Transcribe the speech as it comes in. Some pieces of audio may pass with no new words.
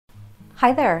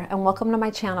Hi there and welcome to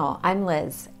my channel. I'm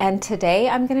Liz and today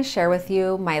I'm going to share with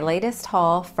you my latest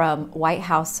haul from White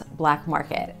House Black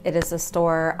Market. It is a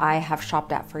store I have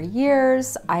shopped at for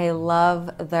years. I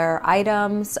love their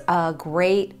items,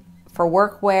 great for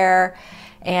workwear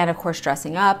and of course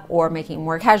dressing up or making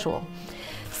more casual.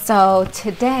 So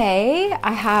today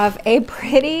I have a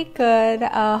pretty good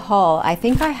haul. I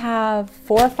think I have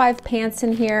 4 or 5 pants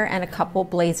in here and a couple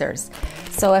blazers.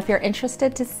 So if you're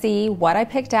interested to see what I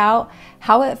picked out,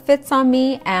 how it fits on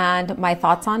me, and my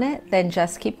thoughts on it, then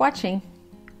just keep watching.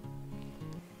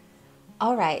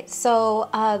 All right, so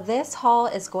this haul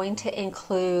is going to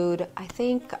include, I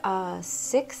think,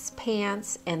 6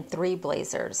 pants and 3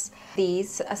 blazers.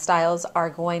 These styles are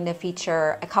going to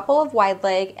feature a couple of wide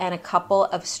leg and a couple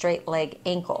of straight leg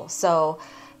ankle. So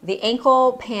the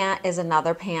ankle pant is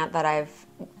another pant that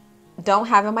don't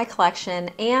have in my collection,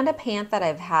 and a pant that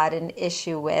I've had an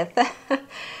issue with.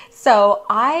 So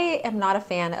I am not a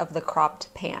fan of the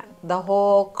cropped pant. The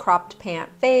whole cropped pant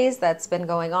phase that's been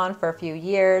going on for a few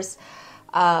years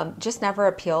just never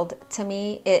appealed to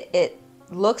me. It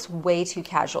looks way too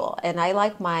casual, and I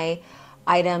like my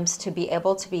items to be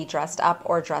able to be dressed up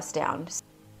or dressed down.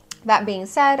 That being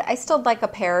said, I still like a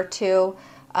pair or two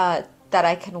that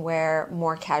I can wear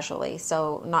more casually.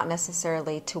 So not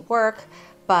necessarily to work,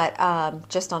 but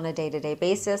just on a day-to-day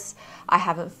basis. I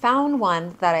haven't found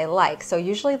one that I like. So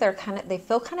usually they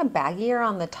feel kind of baggier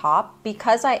on the top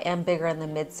because I am bigger in the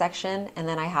midsection, and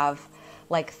then I have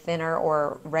like thinner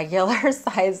or regular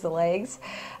size legs.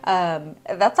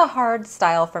 That's a hard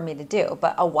style for me to do,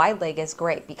 but a wide leg is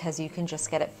great because you can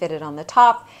just get it fitted on the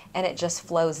top and it just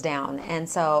flows down. And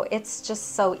so it's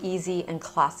just so easy and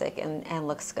classic and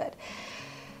looks good.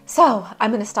 So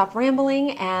I'm gonna stop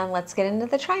rambling and let's get into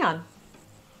the try on.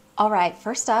 All right,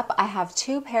 first up, I have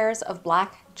 2 pairs of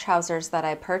black trousers that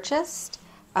I purchased.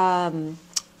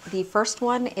 The first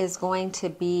one is going to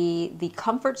be the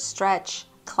Comfort Stretch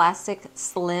Classic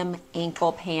Slim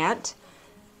Ankle Pant.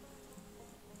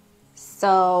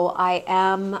 So I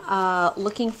am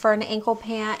looking for an ankle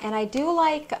pant, and I do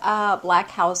like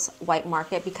Black House White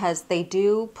Market because they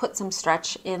do put some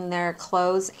stretch in their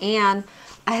clothes, and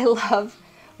I love,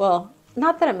 well,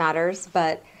 not that it matters,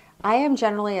 but I am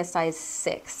generally a size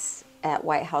 6 at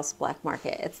White House Black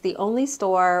Market. It's the only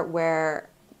store where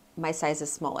my size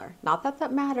is smaller. Not that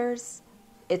that matters.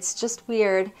 It's just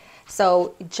weird.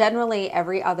 So generally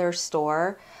every other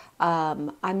store,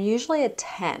 I'm usually a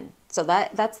 10. So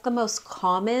that's the most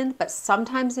common, but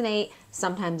sometimes an 8,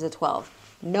 sometimes a 12.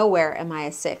 Nowhere am I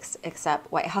a 6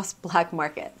 except White House Black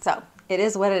Market. So it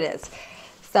is what it is.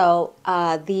 So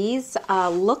these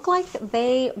look like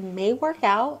they may work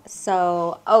out.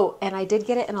 So, oh, and I did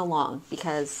get it in a long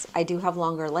because I do have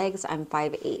longer legs. I'm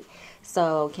 5'8".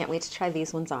 So can't wait to try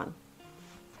these ones on.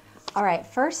 All right,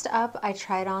 first up, I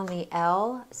tried on the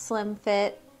L Slim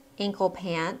Fit ankle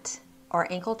pant or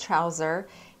ankle trouser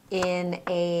in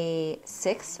a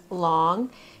 6 long.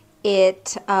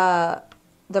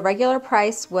 The regular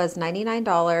price was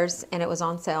 $99 and it was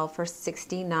on sale for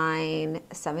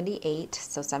 $69.78,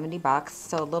 so 70 bucks.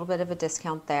 So a little bit of a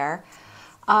discount there.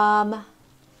 And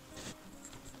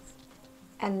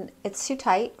it's too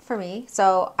tight for me,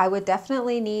 so I would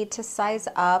definitely need to size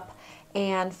up.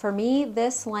 And for me,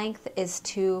 this length is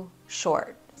too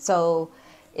short, so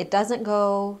it doesn't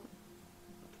go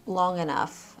long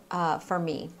enough for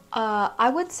me. I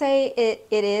would say it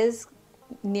is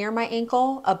near my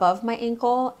ankle, above my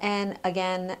ankle, and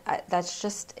again, it's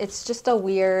just a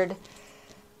weird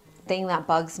thing that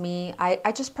bugs me.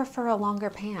 I just prefer a longer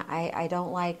pant. I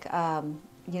don't like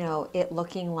you know, it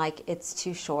looking like it's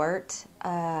too short.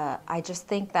 I just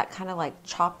think that kind of like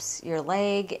chops your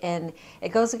leg, and it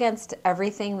goes against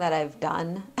everything that I've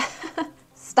done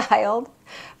styled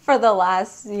for the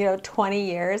last 20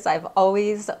 years. I've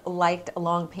always liked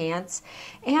long pants,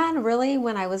 and really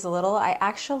when I was little I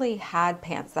actually had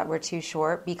pants that were too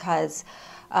short because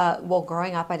well,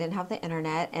 growing up I didn't have the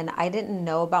internet and I didn't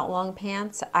know about long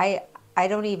pants. I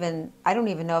don't even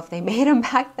know if they made them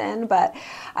back then, but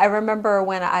I remember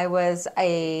when I was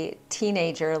a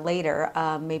teenager later,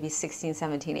 maybe 16,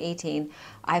 17, 18,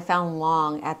 I found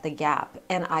long at the Gap,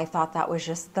 and I thought that was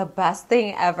just the best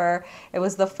thing ever. It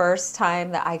was the first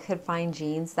time that I could find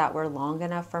jeans that were long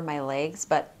enough for my legs,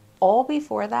 but all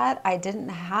before that, I didn't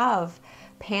have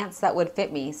pants that would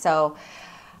fit me. So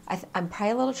I'm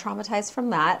probably a little traumatized from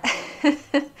that.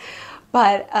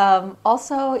 But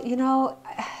also, you know,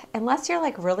 unless you're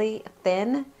like really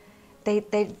thin,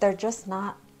 they're just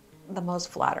not the most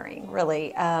flattering,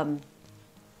 really,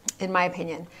 in my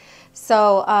opinion.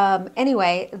 So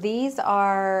anyway, these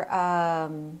are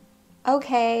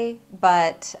okay,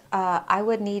 but I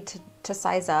would need to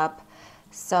size up.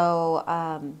 So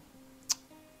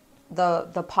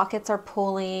the pockets are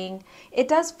pulling. It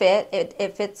does fit.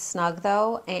 It fits snug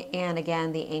though, and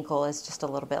again, the ankle is just a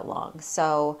little bit long.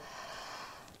 So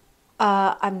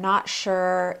I'm not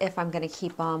sure if I'm going to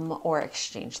keep them or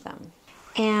exchange them.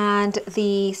 And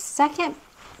the second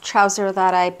trouser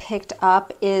that I picked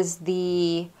up is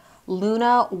the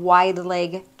Luna wide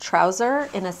leg trouser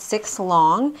in a 6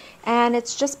 long, and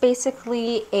it's just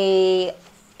basically a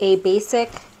basic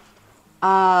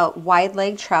wide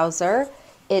leg trouser.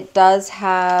 It does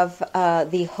have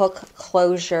the hook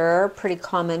closure, pretty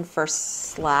common for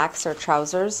slacks or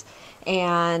trousers,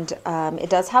 and it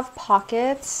does have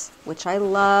pockets, which I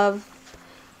love,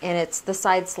 and it's the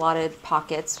side slotted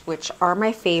pockets, which are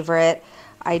my favorite.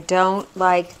 I don't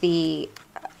like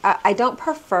I don't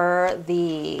prefer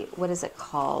the, what is it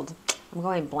called? I'm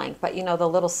going blank, but you know, the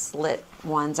little slit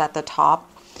ones at the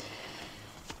top.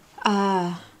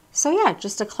 So yeah,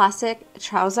 just a classic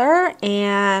trouser,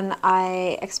 and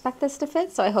I expect this to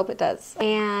fit, so I hope it does.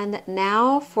 And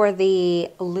now for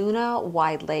the Luna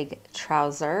wide leg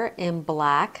trouser in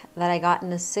black that I got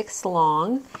in a 6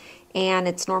 long, and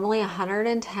it's normally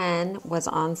 $110, was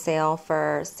on sale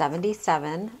for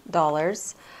 $77.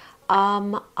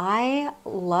 I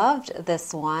loved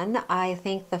this one. I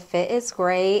think the fit is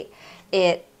great.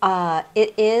 It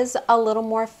is a little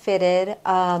more fitted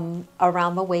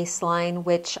around the waistline,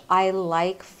 which I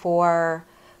like for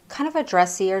kind of a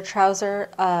dressier trouser.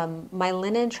 My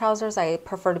linen trousers, I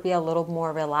prefer to be a little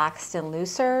more relaxed and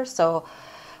looser. So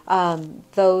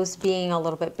those being a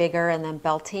little bit bigger and then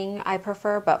belting, I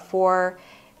prefer. But for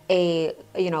a,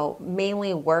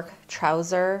 mainly work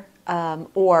trouser,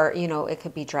 or, it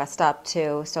could be dressed up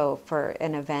too. So for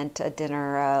an event, a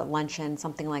dinner, a luncheon,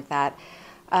 something like that.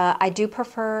 I do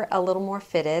prefer a little more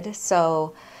fitted,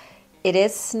 so it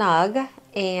is snug,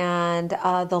 and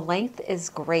the length is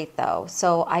great though.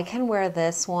 So I can wear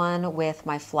this one with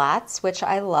my flats, which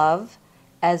I love,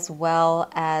 as well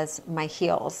as my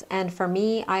heels. And for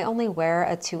me, I only wear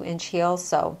a 2-inch heel,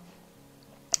 so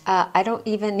I don't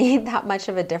even need that much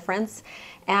of a difference.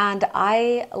 And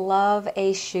I love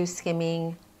a shoe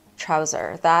skimming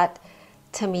trouser. That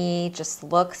to me just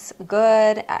looks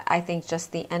good. I think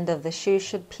just the end of the shoe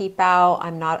should peep out.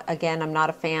 I'm not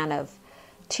a fan of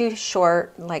too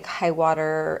short, like high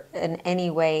water in any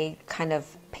way kind of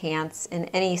pants in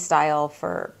any style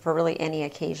for really any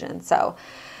occasion. So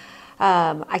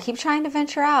I keep trying to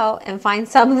venture out and find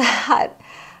some that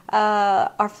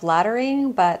are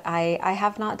flattering, but I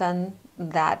have not done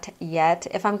that yet.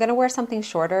 If I'm going to wear something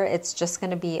shorter, it's just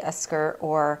going to be a skirt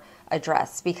or a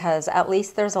dress, because at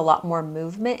least there's a lot more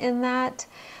movement in that.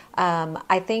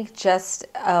 I think just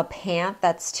a pant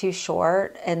that's too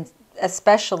short, and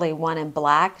especially one in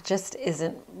black, just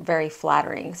isn't very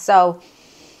flattering. So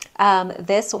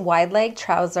this wide leg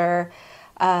trouser,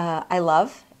 I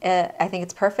love. I think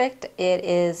it's perfect. It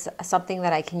is something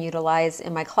that I can utilize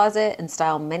in my closet and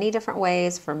style many different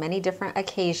ways for many different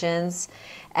occasions.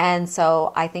 And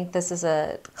so I think this is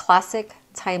a classic,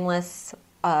 timeless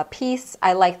piece.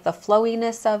 I like the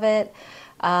flowiness of it,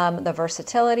 the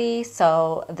versatility.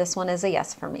 So this one is a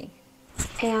yes for me.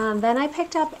 And then I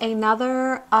picked up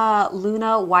another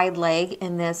Luna wide leg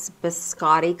in this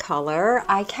biscotti color.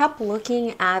 I kept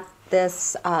looking at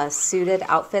this suited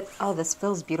outfit. Oh, this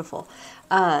feels beautiful.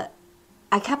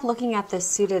 I kept looking at this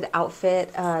suited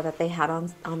outfit that they had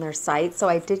on their site. So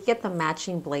I did get the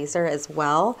matching blazer as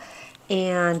well.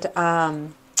 And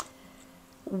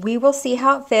we will see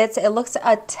how it fits. It looks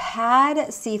a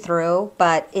tad see-through,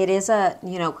 but it is a,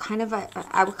 kind of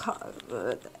I would call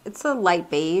it's a light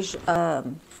beige.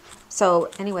 So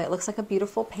anyway, it looks like a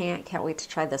beautiful pant. Can't wait to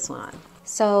try this one on.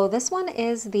 So this one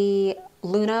is the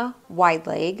Luna wide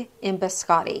leg in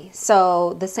biscotti.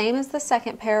 So the same as the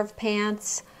second pair of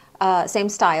pants, same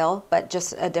style, but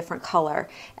just a different color.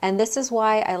 And this is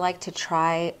why I like to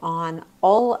try on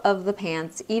all of the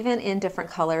pants, even in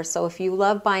different colors. So if you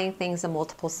love buying things in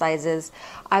multiple sizes,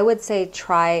 I would say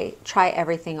try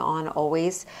everything on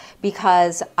always,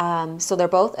 because so they're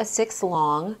both a 6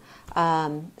 long,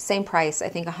 same price, I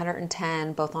think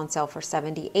 110, both on sale for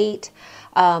 78.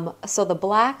 So the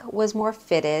black was more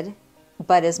fitted,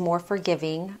 but is more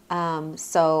forgiving.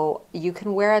 So you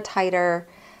can wear a tighter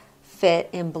fit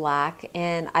in black,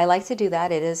 and I like to do that.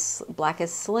 Black is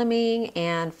slimming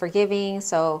and forgiving,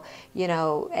 so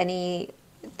anything,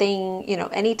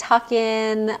 any tuck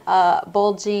in,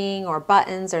 bulging or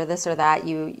buttons or this or that,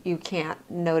 you can't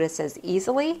notice as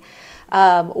easily.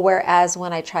 Whereas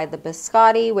when I tried the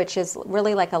biscotti, which is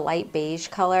really like a light beige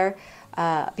color,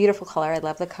 beautiful color, I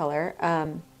love the color.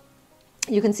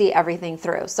 you can see everything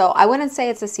through. So I wouldn't say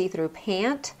it's a see-through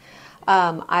pant.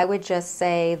 I would just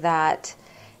say that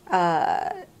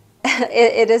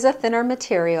it is a thinner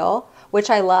material, which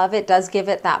I love. It does give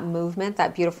it that movement,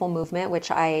 that beautiful movement,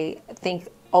 which I think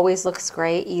always looks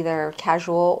great, either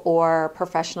casual or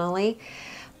professionally.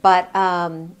 But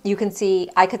you can see,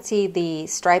 I could see the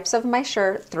stripes of my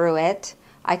shirt through it.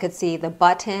 I could see the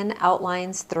button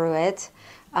outlines through it.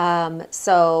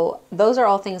 So those are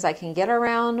all things I can get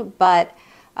around, but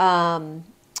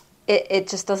it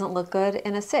just doesn't look good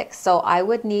in a 6. So I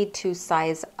would need to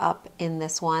size up in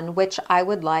this one, which I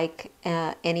would like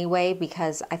anyway,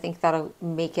 because I think that'll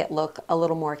make it look a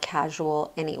little more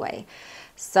casual anyway.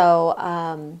 So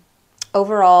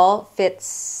overall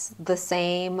fits the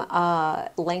same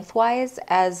lengthwise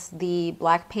as the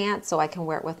black pants, so I can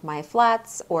wear it with my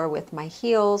flats or with my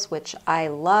heels, which I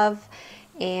love.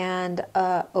 And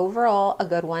overall a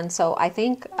good one. So I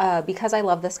think because I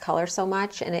love this color so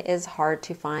much, and it is hard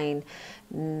to find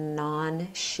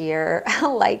non-sheer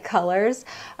light colors,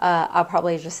 I'll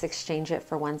probably just exchange it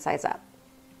for one size up.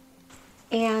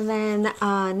 And then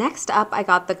next up, I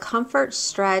got the Comfort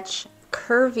Stretch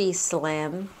Curvy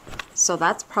Slim. So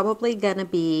that's probably gonna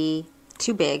be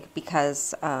too big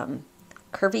because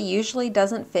curvy usually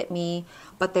doesn't fit me,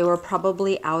 but they were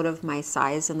probably out of my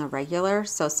size in the regular.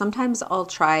 So sometimes I'll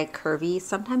try curvy.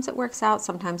 Sometimes it works out,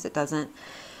 sometimes it doesn't.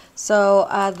 So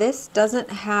this doesn't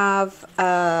have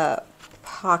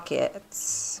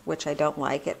pockets, which I don't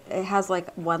like. It has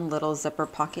like one little zipper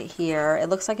pocket here. It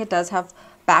looks like it does have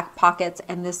back pockets,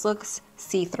 and this looks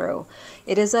see-through.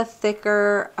 It is a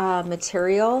thicker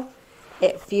material.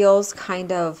 It feels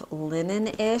kind of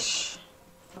linen-ish,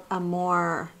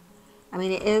 I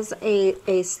mean, it is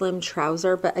a slim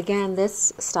trouser, but again,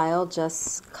 this style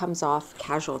just comes off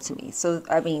casual to me. So,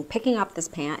 I mean, picking up this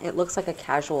pant, it looks like a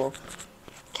casual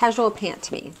pant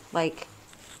to me. Like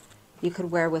you could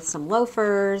wear with some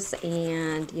loafers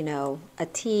and, you know, a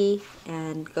tee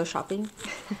and go shopping.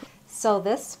 So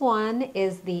this one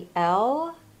is the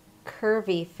L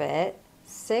Curvy Fit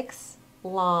 6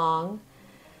 long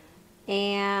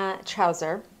and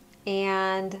trouser,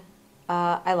 and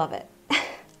I love it.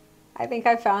 I think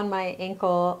I found my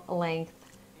ankle length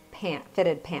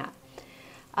fitted pant.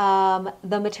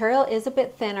 The material is a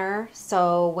bit thinner,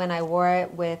 so when I wore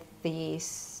it with the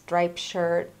striped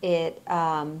shirt,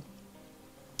 you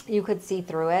could see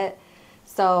through it.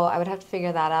 So I would have to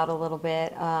figure that out a little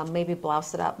bit, maybe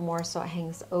blouse it up more so it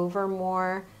hangs over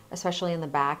more, especially in the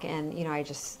back. And, you know, I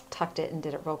just tucked it and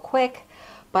did it real quick.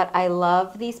 But I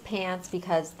love these pants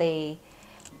because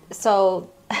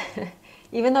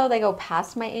even though they go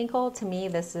past my ankle, to me,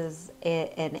 this is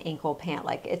an ankle pant.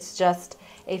 Like, it's just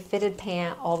a fitted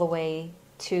pant all the way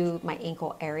to my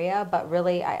ankle area, but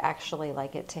really, I actually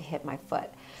like it to hit my foot.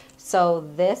 So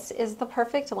this is the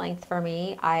perfect length for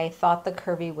me. I thought the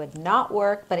curvy would not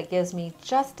work, but it gives me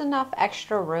just enough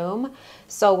extra room.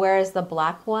 So whereas the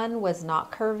black one was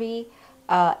not curvy,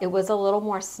 it was a little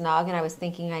more snug, and I was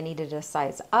thinking I needed to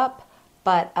size up,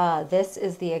 but this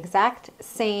is the exact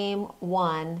same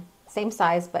one, same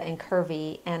size, but in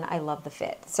curvy, and I love the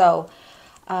fit. So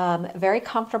very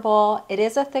comfortable. It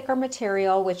is a thicker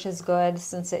material, which is good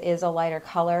since it is a lighter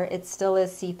color. It still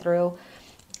is see-through.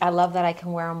 I love that I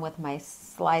can wear them with my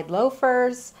slide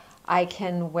loafers. I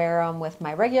can wear them with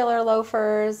my regular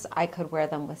loafers. I could wear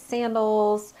them with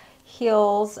sandals,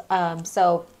 heels.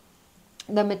 So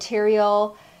the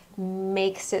material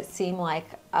makes it seem like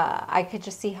I could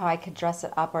just see how I could dress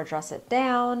it up or dress it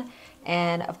down.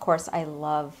 And of course, I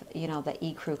love, you know, the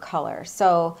ecru color.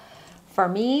 So for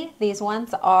me, these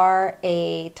ones are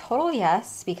a total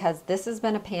yes, because this has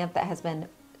been a pant that has been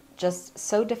just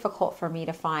so difficult for me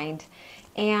to find.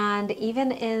 And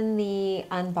even in the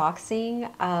unboxing,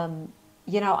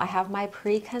 you know, I have my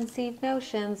preconceived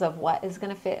notions of what is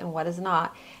going to fit and what is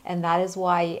not. And that is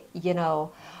why, you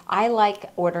know, I like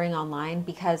ordering online,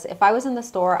 because if I was in the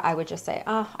store, I would just say,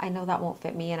 oh, I know that won't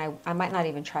fit me, and I might not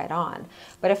even try it on.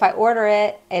 But if I order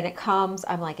it and it comes,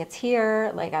 I'm like, it's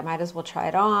here, like I might as well try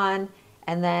it on,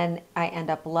 and then I end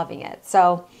up loving it.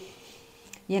 So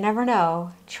you never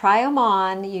know. Try them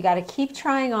on. You got to keep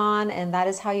trying on, and that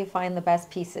is how you find the best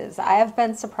pieces. I have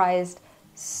been surprised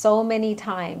so many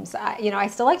times. You know, I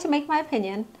still like to make my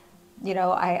opinion. You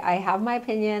know, I have my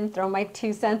opinion, throw my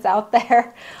 2 cents out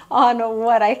there on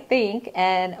what I think,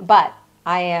 but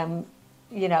I am,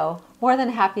 you know, more than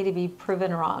happy to be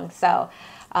proven wrong. So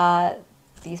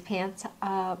these pants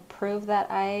prove that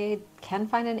I can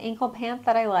find an ankle pant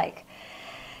that I like.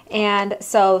 And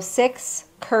so 6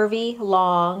 curvy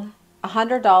long,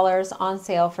 $100 on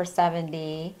sale for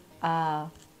 $70.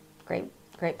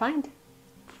 Great find.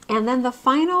 And then the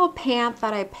final pant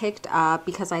that I picked up,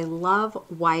 because I love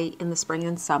white in the spring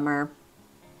and summer,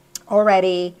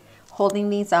 already holding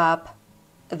these up,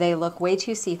 they look way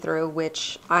too see-through,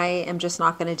 which I am just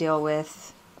not going to deal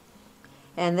with.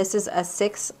 And this is a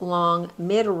 6 long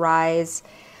mid-rise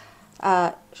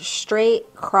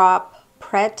straight crop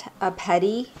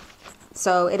pret-a-petit.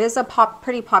 So it is a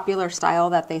pretty popular style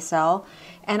that they sell.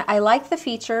 And I like the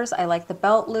features. I like the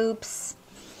belt loops.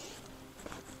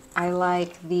 I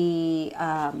like the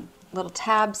little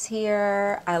tabs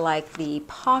here. I like the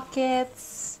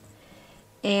pockets.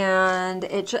 And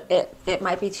it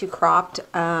might be too cropped.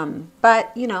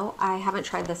 But, you know, I haven't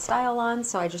tried this style on,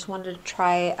 so I just wanted to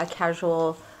try a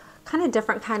casual, kind of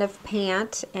different kind of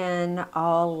pant. And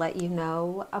I'll let you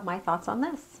know my thoughts on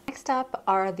this. Next up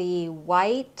are the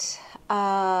white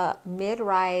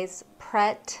mid-rise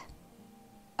pret-a-petit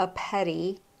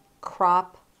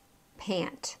crop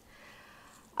pant.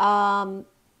 I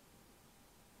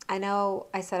know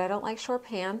I said I don't like short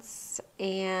pants,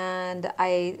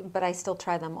 but I still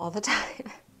try them all the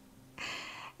time.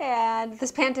 And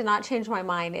this pant did not change my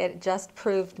mind. It just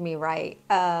proved me right,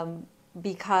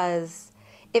 because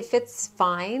it fits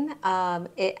fine.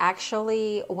 It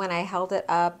actually, when I held it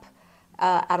up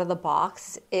out of the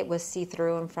box, it was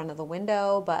see-through in front of the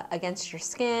window, but against your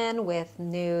skin with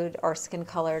nude or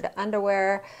skin-colored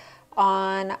underwear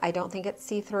on, I don't think it's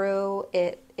see-through.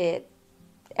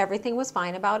 Everything was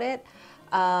fine about it.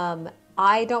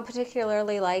 I don't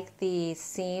particularly like the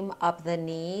seam up the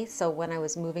knee, so when I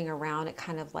was moving around, it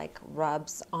kind of like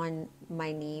rubs on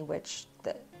my knee, which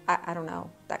I don't know,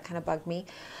 that kind of bugged me.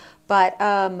 But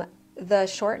the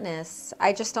shortness,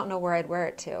 I just don't know where I'd wear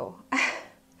it to.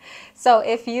 So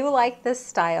if you like this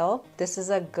style, this is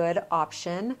a good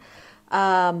option,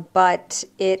 but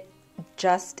it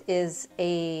just is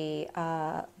a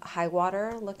high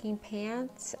water looking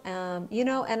pants. You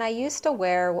know, and I used to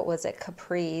wear, what was it,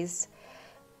 capris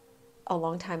a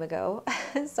long time ago.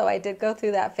 So I did go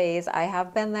through that phase. I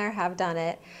have been there, have done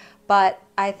it. But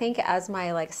I think as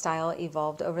my like style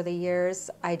evolved over the years,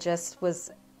 I just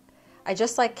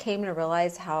like came to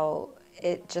realize how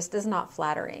it just is not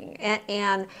flattering.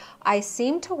 And I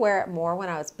seemed to wear it more when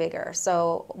I was bigger.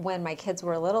 So when my kids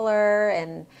were littler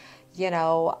and, you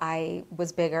know, I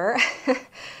was bigger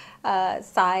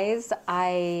size,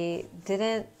 I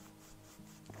didn't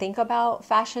think about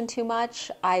fashion too much.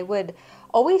 I would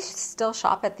always still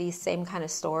shop at these same kind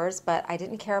of stores, but I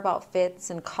didn't care about fits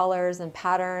and colors and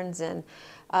patterns and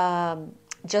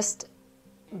just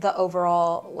the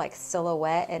overall like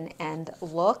silhouette and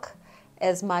look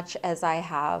as much as I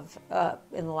have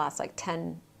in the last like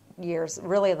 10 years,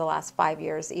 really the last 5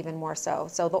 years, even more so.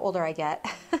 So the older I get,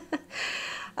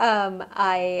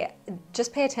 I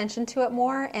just pay attention to it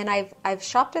more. And I've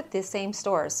shopped at the same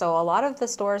stores. So a lot of the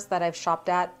stores that I've shopped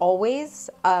at always,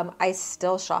 I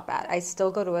still shop at. I still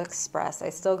go to Express.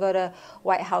 I still go to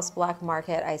White House Black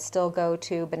Market. I still go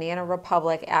to Banana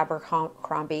Republic,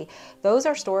 Abercrombie. Those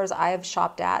are stores I have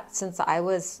shopped at since I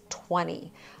was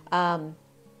 20.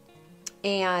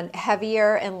 And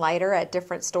heavier and lighter at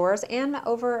different stores and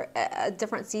over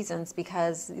different seasons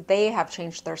because they have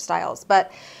changed their styles.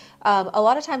 But a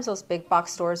lot of times those big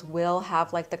box stores will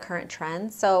have like the current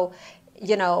trends. So,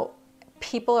 you know,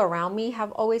 people around me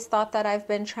have always thought that I've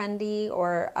been trendy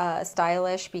or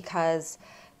stylish because,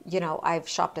 you know, I've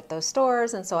shopped at those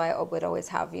stores. And so I would always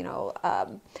have, you know,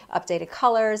 updated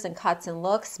colors and cuts and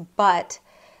looks. But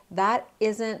that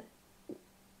isn't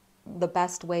the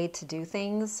best way to do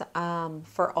things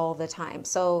for all the time.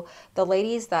 So the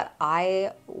ladies that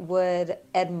I would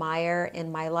admire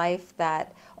in my life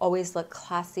that always look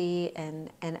classy and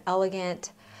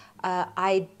elegant,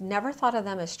 I never thought of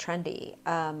them as trendy.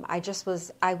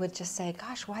 I would just say,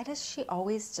 gosh, why does she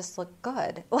always just look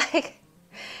good? Like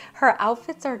her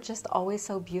outfits are just always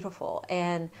so beautiful.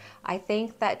 And I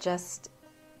think that just,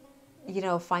 you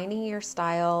know, finding your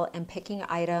style and picking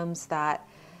items that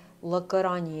look good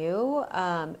on you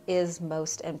is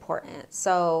most important.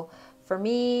 So for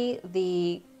me,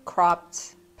 the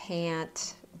cropped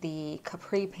pant, the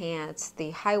capri pants,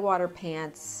 the high water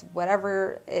pants,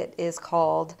 whatever it is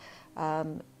called,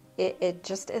 it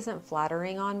just isn't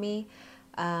flattering on me.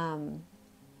 And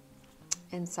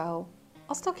so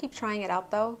I'll still keep trying it out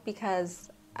though,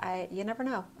 because you never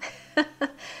know.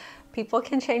 People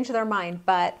can change their mind,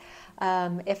 but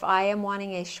if I am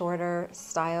wanting a shorter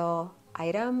style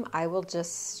item, I will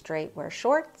just straight wear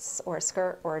shorts or a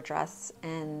skirt or a dress,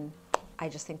 and I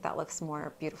just think that looks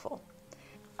more beautiful.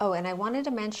 Oh, and I wanted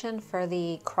to mention for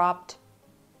the cropped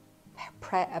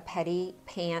pret-a-petit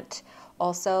pant,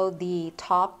 also the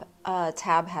top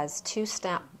tab has 2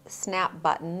 snap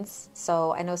buttons.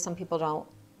 So I know some people don't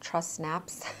trust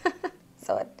snaps.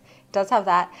 So it does have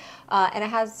that. And it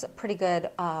has pretty good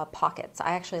pockets.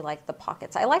 I actually like the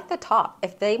pockets. I like the top.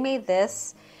 If they made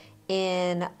this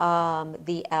in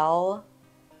the L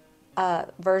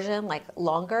version, like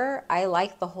longer, I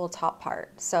like the whole top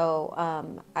part. So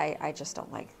I just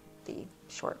don't like the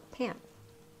short pant.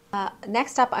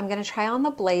 Next up, I'm going to try on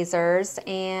the blazers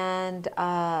and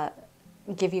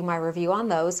give you my review on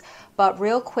those. But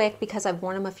real quick, because I've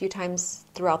worn them a few times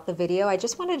throughout the video, I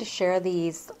just wanted to share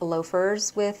these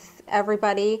loafers with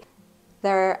everybody.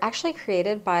 They're actually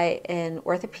created by an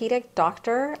orthopedic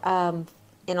doctor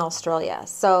in Australia.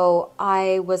 So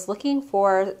I was looking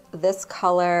for this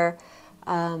color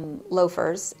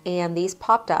loafers, and these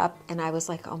popped up, and I was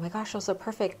like, oh my gosh, those are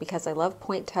perfect because I love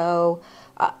point toe.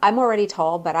 I'm already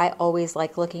tall, but I always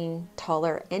like looking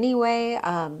taller anyway.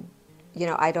 You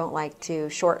know, I don't like to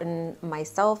shorten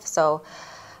myself, so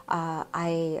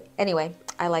anyway,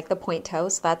 I like the point toe,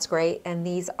 so that's great. And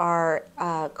these are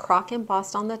croc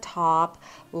embossed on the top,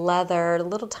 leather,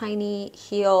 little tiny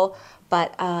heel,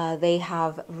 but they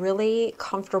have really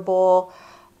comfortable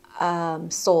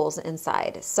soles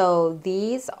inside. So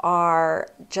these are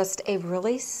just a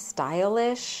really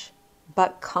stylish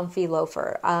but comfy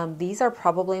loafer. These are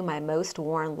probably my most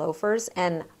worn loafers,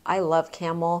 and I love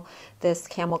camel, this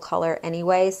camel color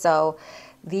anyway. So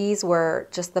these were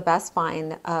just the best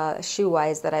find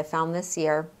shoe-wise that I found this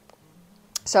year.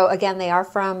 So again, they are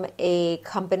from a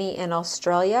company in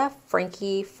Australia,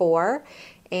 Frankie 4,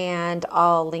 and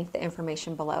I'll link the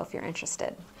information below if you're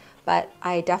interested. But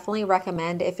I definitely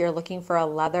recommend if you're looking for a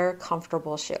leather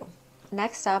comfortable shoe.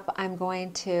 Next up, I'm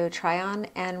going to try on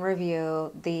and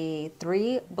review the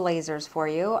 3 blazers for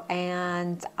you,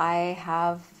 and I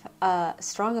have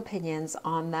strong opinions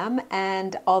on them,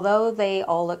 and although they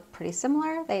all look pretty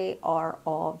similar, they are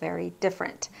all very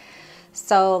different.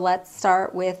 So let's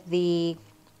start with the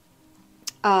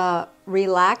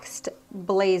relaxed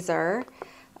blazer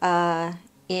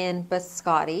in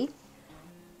biscotti.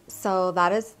 So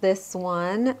that is this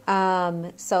one.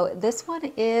 So this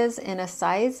one is in a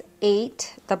size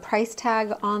 8. The price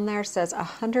tag on there says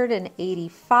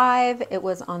 $185. It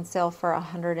was on sale for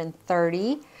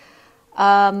 $130.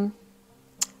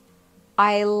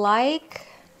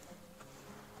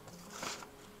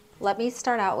 Let me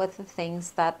start out with the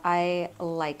things that I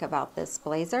like about this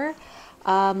blazer.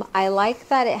 I like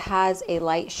that it has a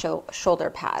light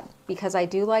shoulder pad because I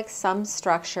do like some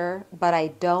structure, but I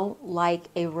don't like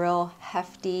a real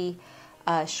hefty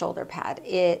shoulder pad.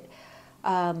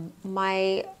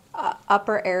 My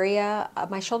upper area,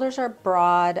 my shoulders are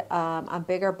broad, I'm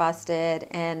bigger busted,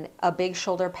 and a big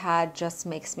shoulder pad just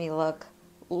makes me look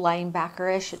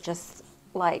linebackerish. It just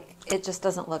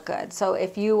doesn't look good. So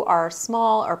if you are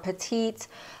small or petite,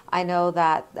 I know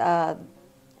that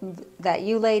that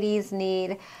you ladies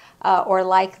need or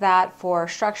like that for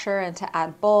structure and to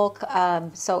add bulk.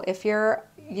 So if you're,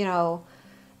 you know,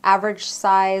 average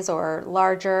size or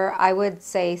larger, I would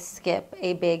say skip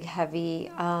a big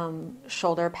heavy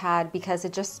shoulder pad because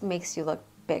it just makes you look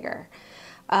bigger.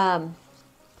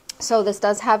 So this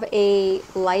does have a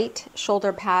light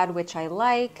shoulder pad, which I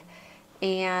like,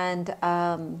 and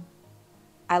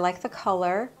I like the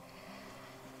color.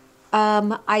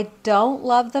 I don't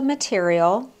love the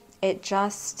material. It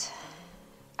just,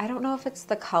 I don't know if it's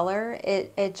the color.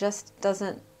 It just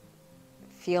doesn't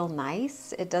feel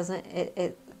nice. It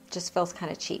just feels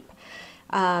kind of cheap.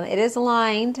 It is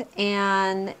lined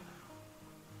and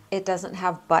it doesn't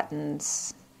have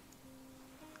buttons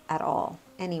at all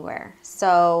anywhere.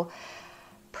 So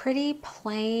pretty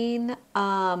plain,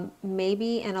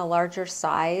 maybe in a larger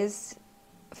size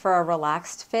for a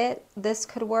relaxed fit, this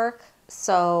could work.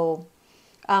 So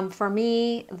for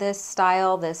me, this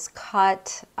style, this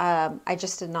cut, I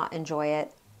just did not enjoy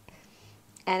it.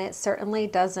 And it certainly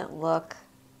doesn't look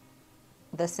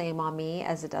the same on me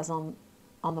as it does on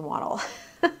the model,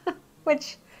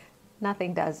 which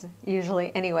nothing does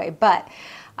usually anyway, but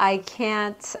I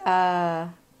can't, I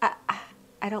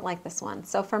don't like this one.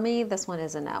 So for me, this one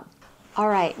is a no. All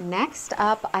right, next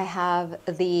up I have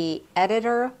the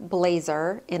Editor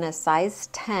Blazer in a size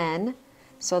 10.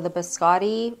 So the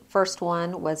biscotti first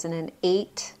one was in an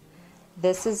 8.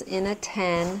 This is in a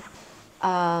 10.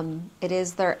 It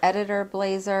is their Editor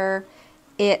Blazer.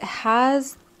 It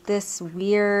has this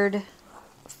weird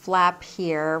flap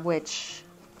here, which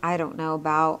I don't know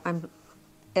about.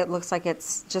 It looks like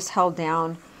it's just held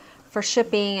down for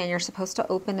shipping and you're supposed to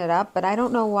open it up, but I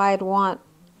don't know why I'd want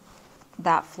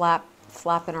that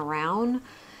flapping around.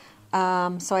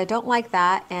 So I don't like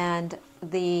that, and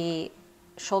the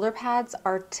shoulder pads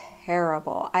are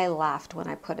terrible. I laughed when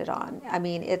I put it on. I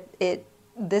mean, it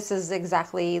this is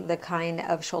exactly the kind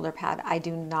of shoulder pad I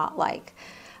do not like.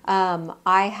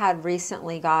 I had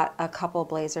recently got a couple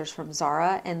blazers from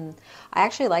Zara, and I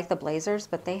actually like the blazers,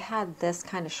 but they had this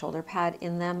kind of shoulder pad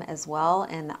in them as well,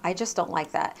 and I just don't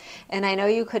like that. And I know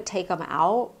you could take them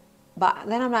out, but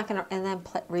then I'm not going to, and then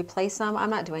replace them. I'm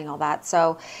not doing all that.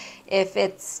 So if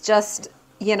it's just,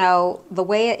 you know, the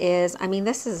way it is, I mean,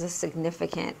 this is a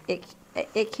significant,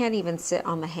 it can't even sit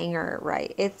on the hanger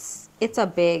right. It's a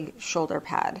big shoulder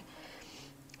pad.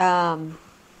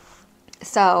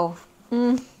 So,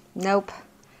 nope,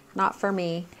 not for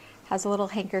me. Has a little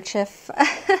handkerchief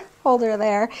holder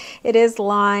there. It is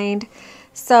lined.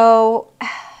 So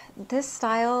this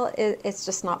style, it's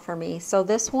just not for me. So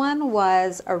this one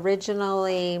was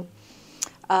originally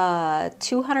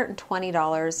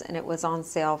 $220 and it was on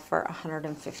sale for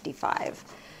 $155.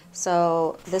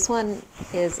 So this one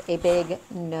is a big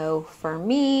no for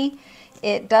me.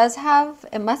 It does have,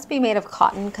 it must be made of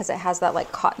cotton because it has that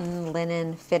like cotton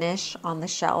linen finish on the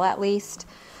shell at least.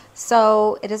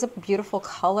 So it is a beautiful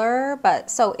color,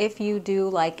 but so if you do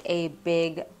like a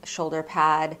big shoulder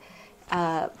pad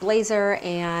blazer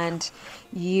and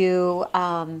you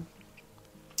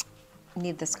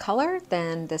need this color,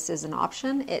 then this is an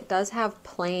option. It does have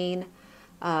plain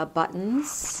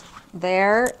buttons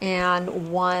there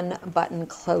and one button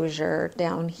closure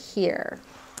down here.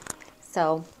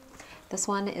 So this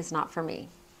one is not for me.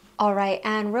 All right,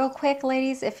 and real quick,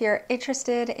 ladies, if you're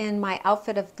interested in my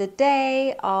outfit of the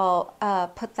day, I'll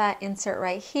put that insert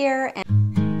right here.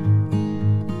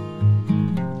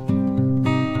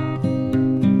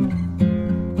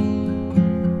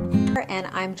 And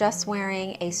I'm just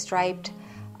wearing a striped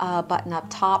button-up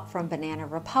top from Banana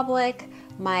Republic.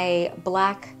 My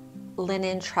black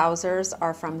linen trousers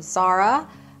are from Zara,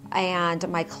 and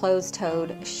my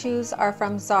closed-toed shoes are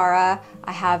from Zara.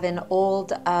 I have an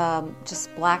old,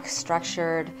 just black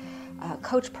structured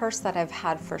Coach purse that I've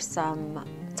had for some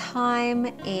time,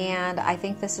 and I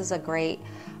think this is a great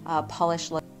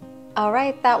polished look. All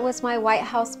right, that was my White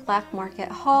House Black Market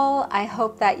haul. I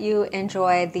hope that you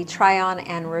enjoyed the try on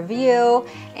and review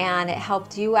and it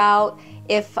helped you out.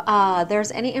 If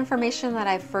there's any information that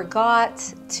I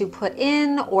forgot to put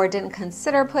in or didn't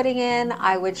consider putting in,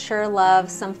 I would sure love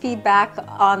some feedback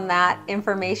on that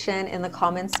information in the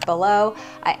comments below.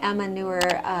 I am a newer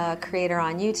creator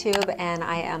on YouTube and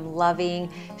I am loving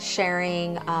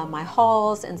sharing my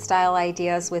hauls and style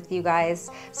ideas with you guys.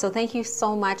 So thank you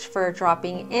so much for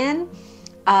dropping in.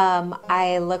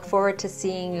 I look forward to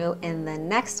seeing you in the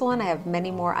next one. I have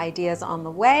many more ideas on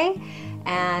the way.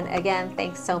 And again,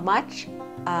 thanks so much.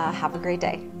 Have a great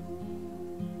day.